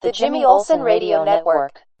The Jimmy Olsen Radio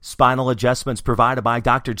Network. Spinal adjustments provided by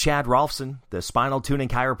Dr. Chad Rolfson. The Spinal Tuning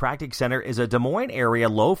Chiropractic Center is a Des Moines area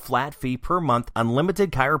low flat fee per month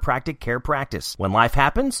unlimited chiropractic care practice. When life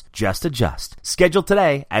happens, just adjust. Schedule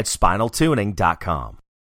today at spinaltuning.com.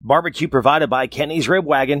 Barbecue provided by Kenny's Rib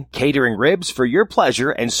Wagon, catering ribs for your pleasure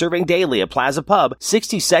and serving daily at Plaza Pub,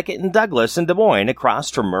 62nd and Douglas in Des Moines across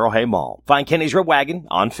from Merle Hay Mall. Find Kenny's Rib Wagon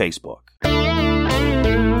on Facebook.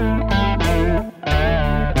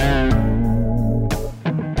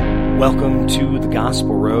 Welcome to the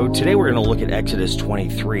Gospel Road. Today we're going to look at Exodus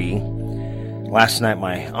 23. Last night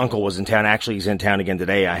my uncle was in town. Actually, he's in town again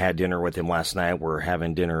today. I had dinner with him last night. We're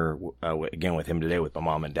having dinner again with him today with my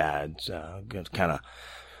mom and dad. Going to kind of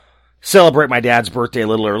celebrate my dad's birthday a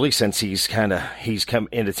little early since he's come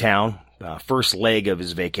into town. First leg of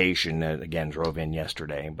his vacation. Again, drove in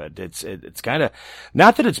yesterday. But it's kind of,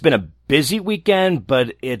 not that it's been a busy weekend,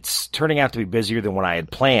 but it's turning out to be busier than what I had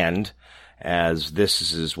planned, as this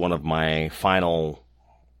is one of my final,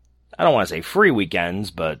 I don't want to say free weekends,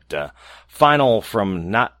 but final from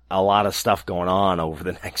not a lot of stuff going on over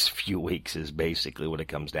the next few weeks is basically what it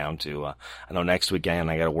comes down to. I know next weekend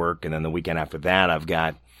I got to work, and then the weekend after that I've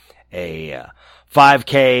got a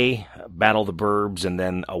 5K, Battle of the Burbs, and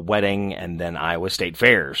then a wedding, and then Iowa State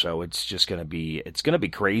Fair. So it's just going to be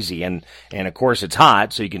crazy. And of course it's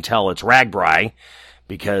hot, so you can tell it's RAGBRAI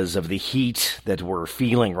because of the heat that we're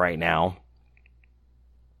feeling right now.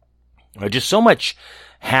 Just so much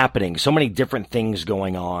happening, so many different things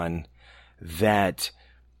going on that,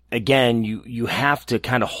 again, you have to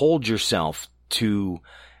kind of hold yourself to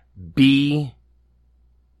be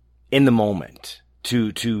in the moment,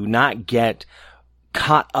 to not get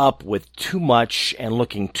caught up with too much and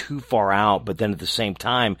looking too far out, but then at the same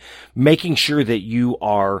time, making sure that you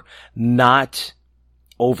are not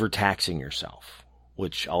overtaxing yourself.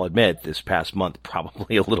 Which I'll admit, this past month,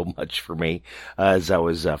 probably a little much for me, as I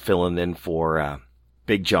was filling in for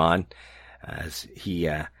Big John, as he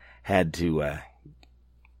had to,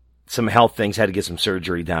 some health things, had to get some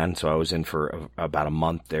surgery done, so I was in for about a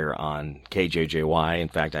month there on KJJY. In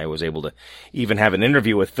fact, I was able to even have an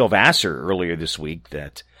interview with Phil Vassar earlier this week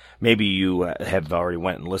that maybe you have already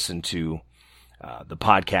went and listened to. The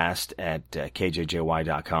podcast at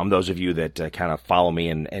kjjy.com. Those of you that kind of follow me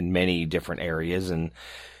in many different areas, and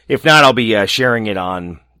if not, I'll be sharing it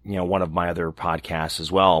on one of my other podcasts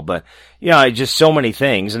as well. But just so many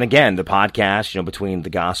things. And again, the podcast, between the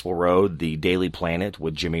Gospel Road, the Daily Planet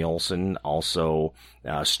with Jimmy Olsen, also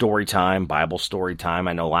Story Time, Bible Story Time.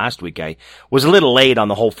 I know last week I was a little late on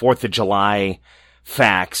the whole 4th of July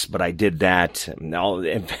facts, but I did that.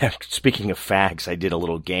 In fact, speaking of facts, I did a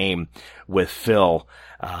little game with Phil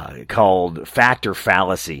called Fact or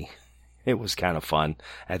Fallacy. It was kind of fun.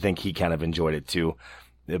 I think he kind of enjoyed it too.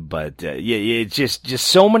 But it's just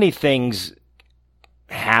so many things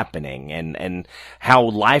happening, and how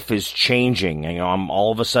life is changing. I'm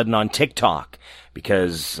all of a sudden on TikTok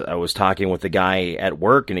because I was talking with the guy at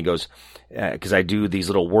work, and he goes, because I do these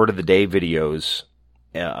little word of the day videos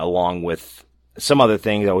along with some other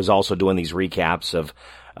things. I was also doing these recaps of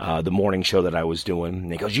the morning show that I was doing. And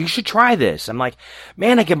he goes, you should try this. I'm like,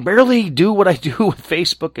 man, I can barely do what I do with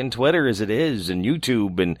Facebook and Twitter as it is, and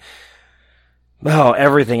YouTube and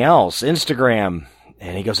everything else, Instagram.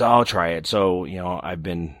 And he goes, oh, I'll try it. So, I've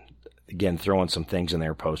been, again, throwing some things in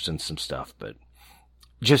there, posting some stuff, but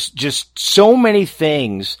just so many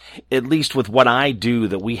things, at least with what I do,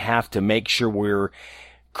 that we have to make sure we're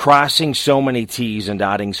crossing so many T's and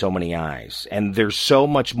dotting so many I's. And there's so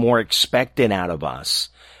much more expected out of us,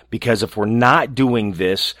 because if we're not doing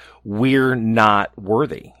this, we're not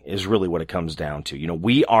worthy, is really what it comes down to.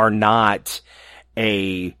 We are not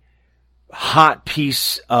a hot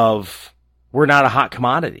we're not a hot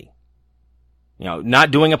commodity.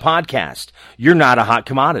 Not doing a podcast, you're not a hot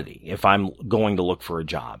commodity if I'm going to look for a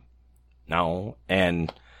job. No.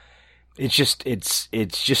 And it's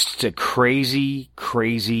just a crazy,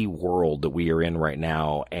 crazy world that we are in right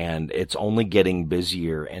now, and it's only getting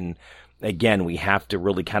busier. And again, we have to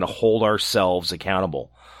really kind of hold ourselves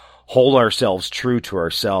accountable, hold ourselves true to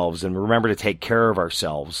ourselves, and remember to take care of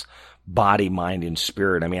ourselves, body, mind, and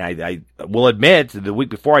spirit. I mean, I will admit, the week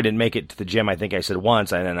before I didn't make it to the gym. I think I said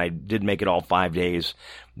once, and I did make it all 5 days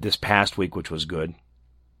this past week, which was good.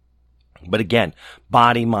 But again,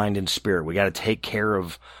 body, mind, and spirit. We got to take care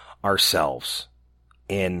of ourselves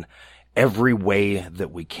in every way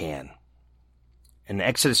that we can. In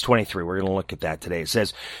Exodus 23, we're going to look at that today. It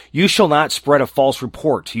says, you shall not spread a false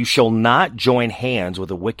report. You shall not join hands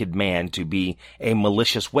with a wicked man to be a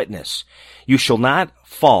malicious witness. You shall not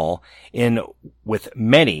fall in with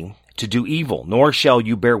many to do evil, nor shall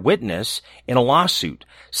you bear witness in a lawsuit,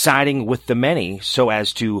 siding with the many so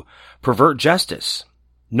as to pervert justice.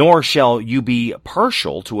 Nor shall you be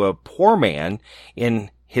partial to a poor man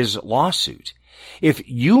in his lawsuit. If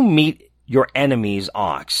you meet your enemy's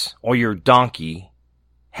ox, or your donkey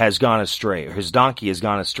has gone astray, or his donkey has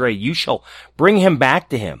gone astray, you shall bring him back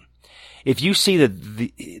to him. If you see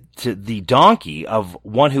the donkey of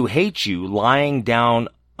one who hates you lying down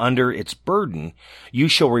under its burden, you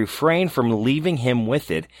shall refrain from leaving him with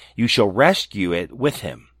it. You shall rescue it with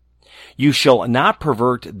him. You shall not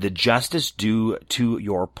pervert the justice due to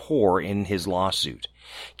your poor in his lawsuit.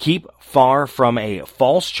 Keep far from a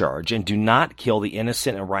false charge, and do not kill the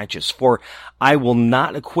innocent and righteous, for I will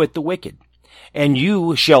not acquit the wicked. And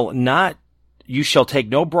you shall take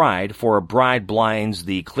no bride, for a bride blinds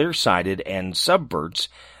the clear-sighted and subverts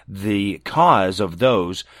the cause of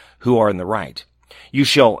those who are in the right. You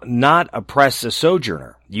shall not oppress a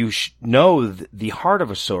sojourner. You know the heart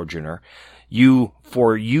of a sojourner,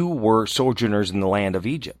 for you were sojourners in the land of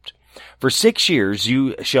Egypt. For 6 years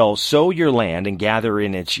you shall sow your land and gather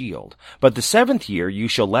in its yield. But the 7th year you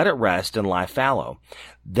shall let it rest and lie fallow,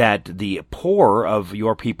 that the poor of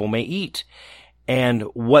your people may eat, and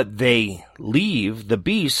what they leave the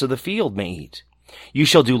beasts of the field may eat. You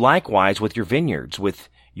shall do likewise with your vineyards, with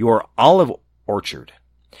your olive orchard.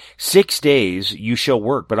 6 days you shall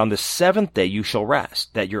work, but on the 7th day you shall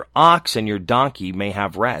rest, that your ox and your donkey may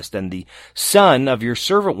have rest, and the son of your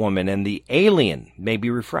servant woman and the alien may be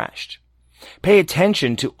refreshed. Pay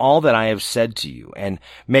attention to all that I have said to you, and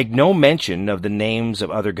make no mention of the names of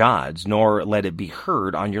other gods, nor let it be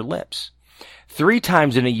heard on your lips. 3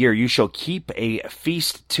 times in a year you shall keep a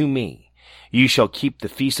feast to me. You shall keep the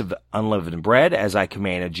feast of the unleavened bread, as I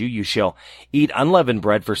commanded you. You shall eat unleavened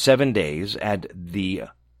bread for 7 days at the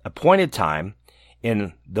appointed time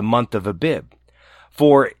in the month of Abib.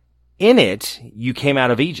 For in it you came out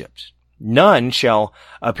of Egypt. None shall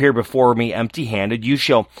appear before me empty-handed. You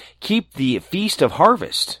shall keep the feast of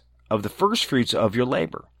harvest, of the firstfruits of your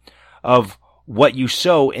labor, of what you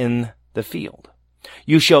sow in the field.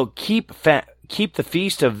 You shall keep the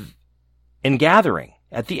feast of ingathering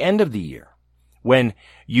at the end of the year, when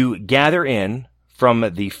you gather in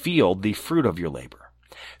from the field the fruit of your labor.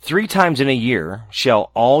 3 times in a year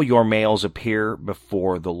shall all your males appear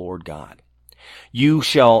before the Lord God. You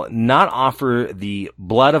shall not offer the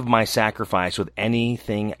blood of my sacrifice with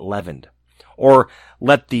anything leavened, or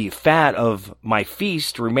let the fat of my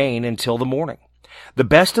feast remain until the morning. The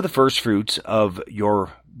best of the firstfruits of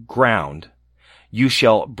your ground you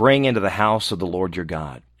shall bring into the house of the Lord your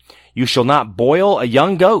God. You shall not boil a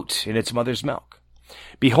young goat in its mother's milk.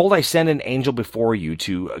 Behold, I send an angel before you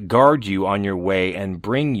to guard you on your way and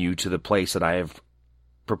bring you to the place that I have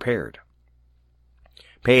prepared.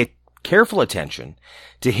 Pay careful attention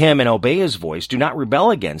to him and obey his voice. Do not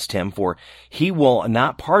rebel against him, for he will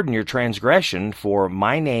not pardon your transgression, for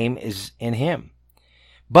my name is in him.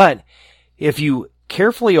 But if you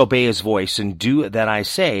carefully obey his voice and do that I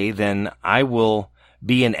say, then I will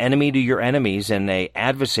be an enemy to your enemies and an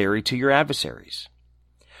adversary to your adversaries.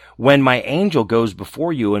 When my angel goes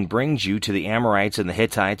before you and brings you to the Amorites and the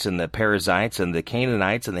Hittites and the Perizzites and the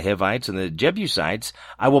Canaanites and the Hivites and the Jebusites,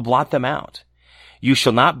 I will blot them out. You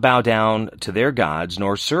shall not bow down to their gods,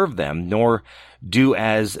 nor serve them, nor do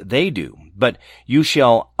as they do, but you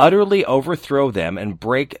shall utterly overthrow them and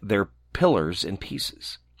break their pillars in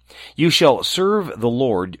pieces. You shall serve the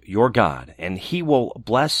Lord your God, and he will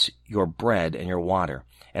bless your bread and your water,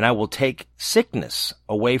 and I will take sickness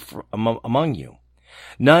away from among you.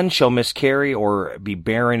 None shall miscarry or be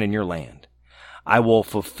barren in your land. I will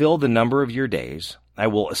fulfill the number of your days. I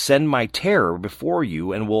will send my terror before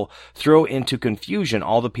you and will throw into confusion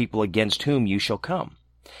all the people against whom you shall come.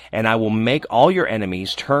 And I will make all your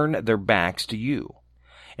enemies turn their backs to you.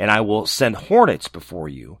 And I will send hornets before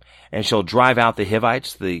you and shall drive out the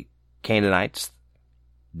Hivites, the Canaanites,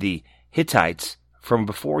 the Hittites from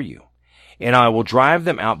before you. And I will drive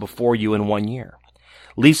them out before you in 1 year.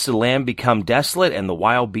 Lest the land become desolate and the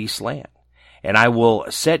wild beasts land. And I will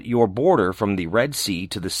set your border from the Red Sea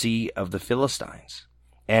to the Sea of the Philistines,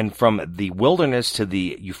 and from the wilderness to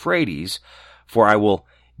the Euphrates, for I will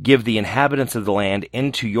give the inhabitants of the land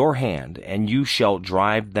into your hand, and you shall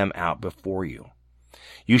drive them out before you.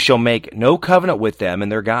 You shall make no covenant with them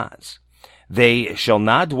and their gods. They shall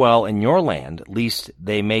not dwell in your land, lest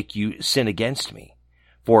they make you sin against me.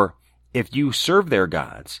 For if you serve their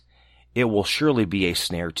gods, it will surely be a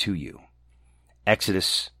snare to you.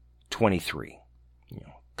 Exodus 23.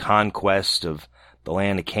 Conquest of the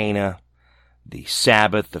land of Canaan, the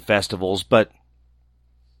Sabbath, the festivals, but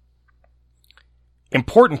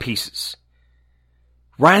important pieces.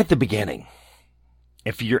 right at the beginning.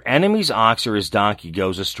 If your enemy's ox or his donkey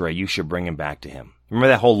goes astray, you should bring him back to him. Remember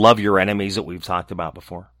that whole love your enemies that we've talked about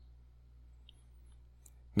before?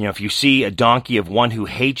 You know, if you see a donkey of one who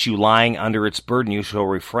hates you lying under its burden, you shall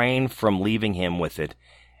refrain from leaving him with it.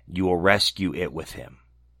 You will rescue it with him.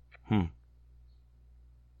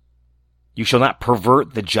 You shall not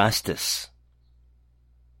pervert the justice.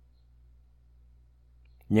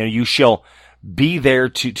 You know, you shall be there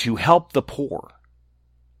to help the poor.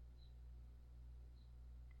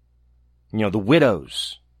 You know, the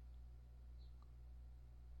widows.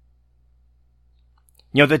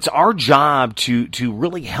 You know, that's our job to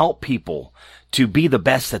really help people to be the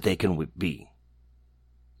best that they can be.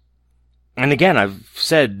 And again, I've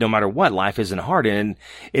said no matter what, life isn't hard. And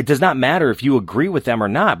it does not matter if you agree with them or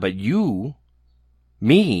not, but you,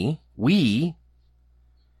 me, we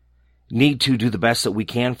need to do the best that we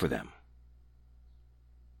can for them.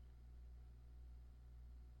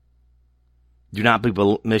 Do not be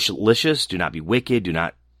malicious. Do not be wicked. Do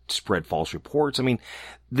not spread false reports. I mean,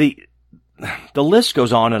 the list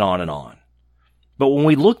goes on and on and on. But when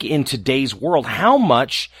we look in today's world, how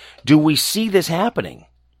much do we see this happening?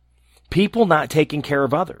 People not taking care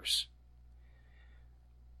of others.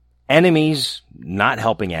 Enemies not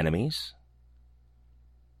helping enemies.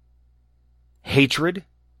 Hatred.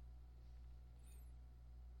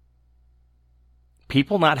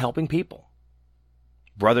 People not helping people.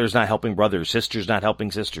 Brothers not helping brothers. Sisters not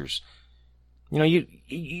helping sisters. You know,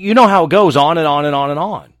 you know how it goes on and on and on and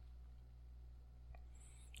on.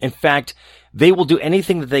 In fact, they will do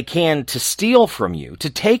anything that they can to steal from you, to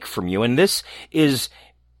take from you. And this is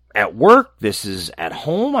at work. This is at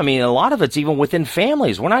home. I mean, a lot of it's even within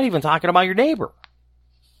families. We're not even talking about your neighbor.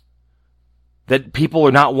 That people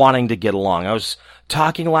are not wanting to get along. I was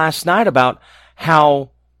talking last night about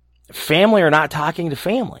how family are not talking to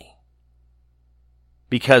family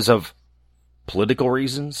because of political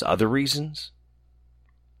reasons, other reasons.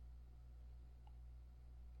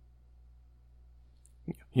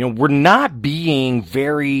 You know, we're not being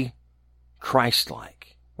very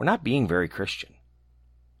Christ-like. We're not being very Christian.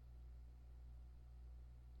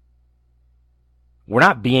 We're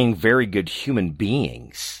not being very good human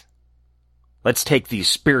beings. Let's take the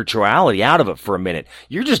spirituality out of it for a minute.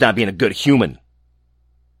 You're just not being a good human.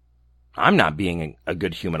 I'm not being a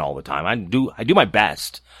good human all the time. I do my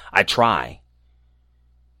best. I try.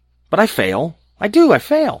 But I fail. I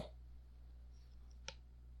fail.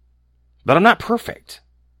 But I'm not perfect.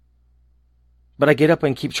 But I get up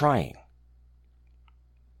and keep trying.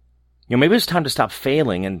 You know, maybe it's time to stop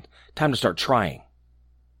failing and time to start trying.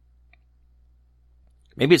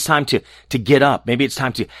 Maybe it's time to get up. Maybe it's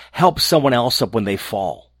time to help someone else up when they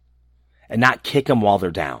fall and not kick them while they're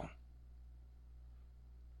down.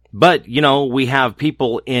 But, you know, we have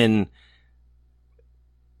people in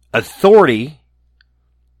authority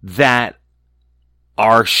that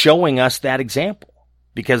are showing us that example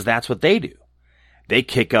because that's what they do. They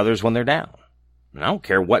kick others when they're down. And I don't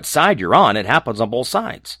care what side you're on. It happens on both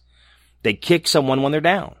sides. They kick someone when they're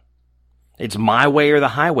down. It's my way or the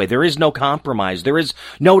highway. There is no compromise. There is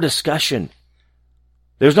no discussion.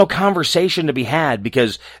 There's no conversation to be had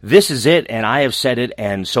because this is it and I have said it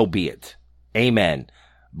and so be it. Amen.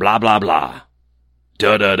 Blah, blah, blah.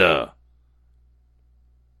 Da, da, da.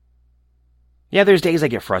 Yeah, there's days I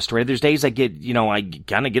get frustrated. There's days I get, you know, I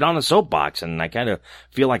kind of get on a soapbox and I kind of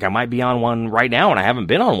feel like I might be on one right now and I haven't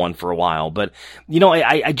been on one for a while. But, you know,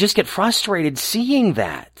 I just get frustrated seeing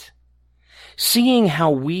that. Seeing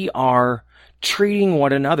how we are treating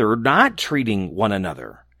one another or not treating one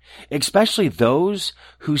another. Especially those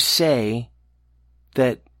who say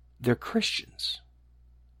that they're Christians.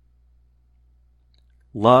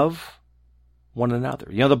 Love one another.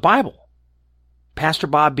 You know, the Bible. Pastor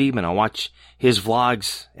Bob Beeman, I watch his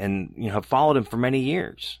vlogs and, you know, have followed him for many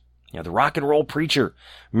years. You know, the rock and roll preacher.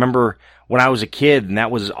 Remember when I was a kid and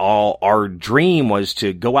that was all our dream was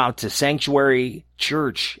to go out to Sanctuary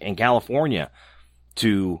Church in California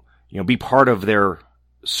to, you know, be part of their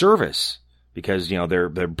service because, you know, their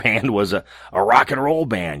band was a rock and roll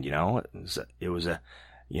band, you know. It was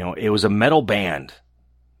a metal band.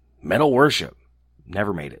 Metal worship.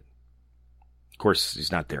 Never made it. Of course,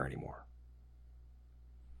 he's not there anymore.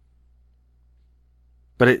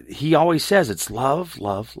 But he always says it's love,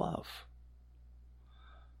 love, love.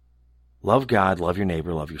 Love God, love your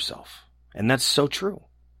neighbor, love yourself. And that's so true.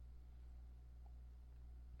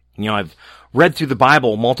 You know, I've read through the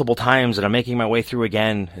Bible multiple times and I'm making my way through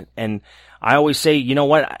again. And I always say, you know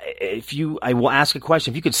what, I will ask a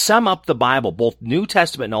question. If you could sum up the Bible, both New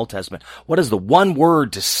Testament and Old Testament, what is the one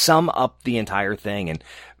word to sum up the entire thing? And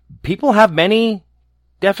people have many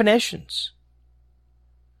definitions.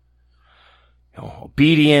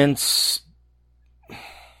 obedience.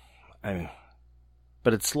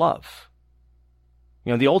 But it's love.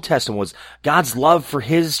 The Old Testament was God's love for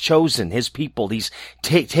his chosen, his people. He's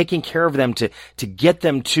taking care of them to get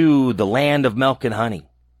them to the land of milk and honey.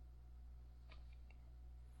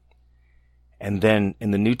 And then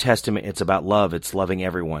in the New Testament, it's about love. It's loving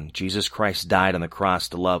everyone. Jesus Christ died on the cross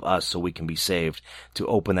to love us so we can be saved, to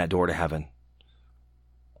open that door to heaven.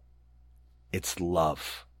 It's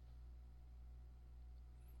love.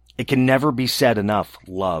 It can never be said enough.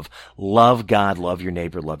 Love. Love God, love your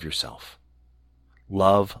neighbor, love yourself.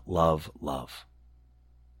 Love, love, love.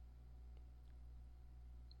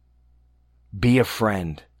 Be a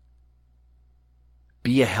friend.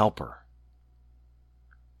 Be a helper.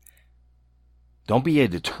 Don't be a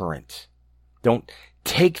deterrent. Don't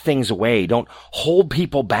take things away. Don't hold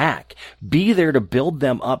people back. Be there to build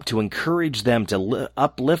them up, to encourage them, to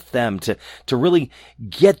uplift them, to really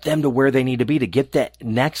get them to where they need to be, to get that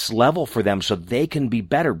next level for them so they can be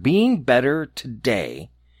better. Being better today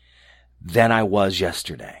than I was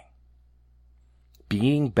yesterday.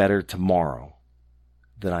 Being better tomorrow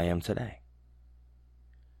than I am today.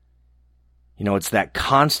 It's that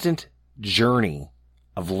constant journey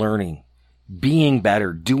of learning, being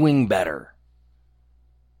better, doing better,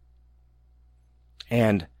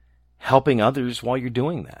 and helping others while you're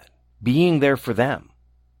doing that. Being there for them.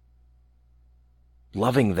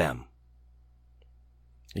 Loving them.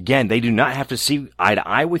 Again, they do not have to see eye to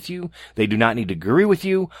eye with you. They do not need to agree with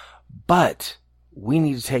you, but we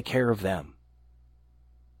need to take care of them.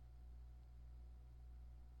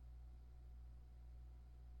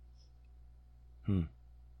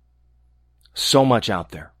 So much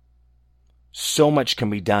out there. So much can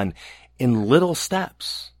be done in little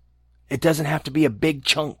steps. It doesn't have to be a big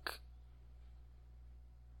chunk.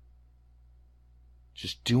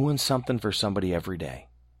 Just doing something for somebody every day.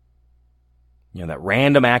 That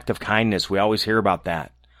random act of kindness, we always hear about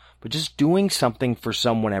that. But just doing something for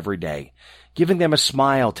someone every day. Giving them a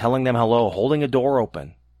smile, telling them hello, holding a door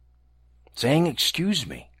open. Saying, excuse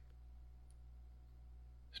me.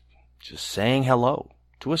 Just saying hello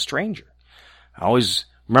to a stranger. I always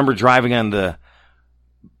remember driving on the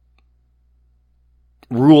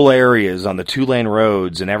rural areas on the 2-lane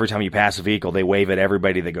roads, and every time you pass a vehicle, they wave at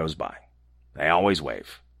everybody that goes by. They always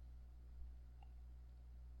wave.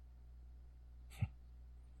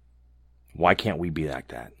 Why can't we be like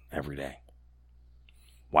that every day?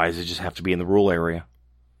 Why does it just have to be in the rural area?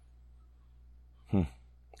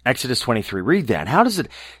 Exodus 23, read that. How does it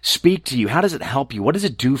speak to you? How does it help you? What does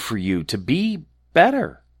it do for you to be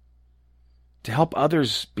better? To help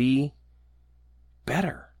others be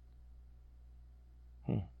better?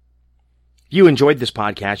 If you enjoyed this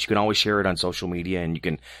podcast, you can always share it on social media, and you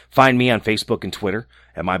can find me on Facebook and Twitter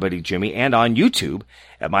at My Buddy Jimmy, and on YouTube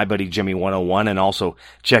at My Buddy Jimmy 101, and also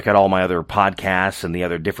check out all my other podcasts and the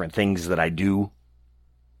other different things that I do.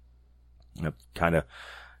 I kind of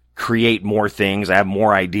create more things. I have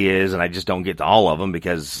more ideas, and I just don't get to all of them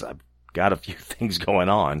because I've got a few things going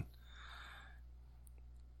on.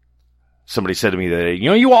 Somebody said to me that,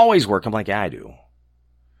 you always work. I'm like, yeah, I do.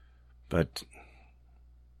 But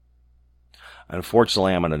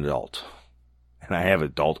unfortunately, I'm an adult, and I have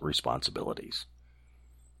adult responsibilities.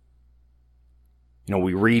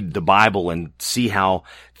 We read the Bible and see how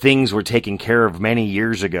things were taken care of many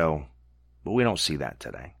years ago, but we don't see that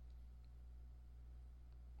today.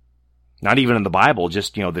 Not even in the Bible,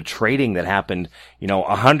 just, the trading that happened,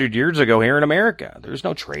 100 years ago here in America. There's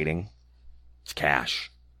no trading. It's cash.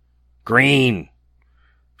 Green.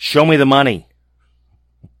 Show me the money.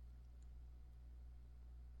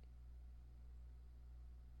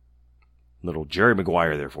 Little Jerry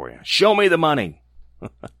Maguire there for you. Show me the money.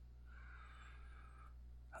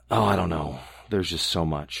 I don't know. There's just so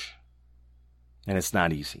much. And it's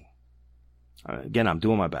not easy. Again, I'm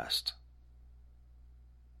doing my best.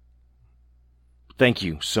 Thank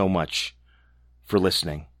you so much for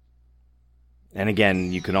listening. And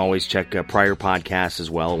again, you can always check prior podcasts as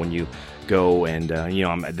well when you go and,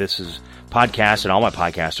 this is podcast, and all my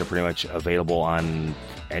podcasts are pretty much available on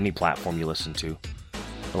any platform you listen to.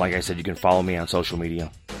 But like I said, you can follow me on social media,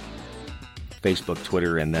 Facebook,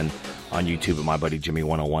 Twitter, and then on YouTube at My Buddy Jimmy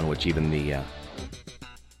 101, which even the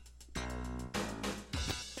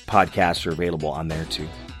podcasts are available on there too.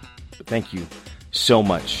 But thank you so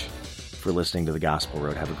much for listening to The Gospel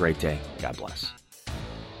Road. Have a great day. God bless.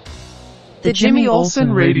 The Jimmy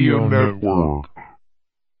Olsen Radio Network.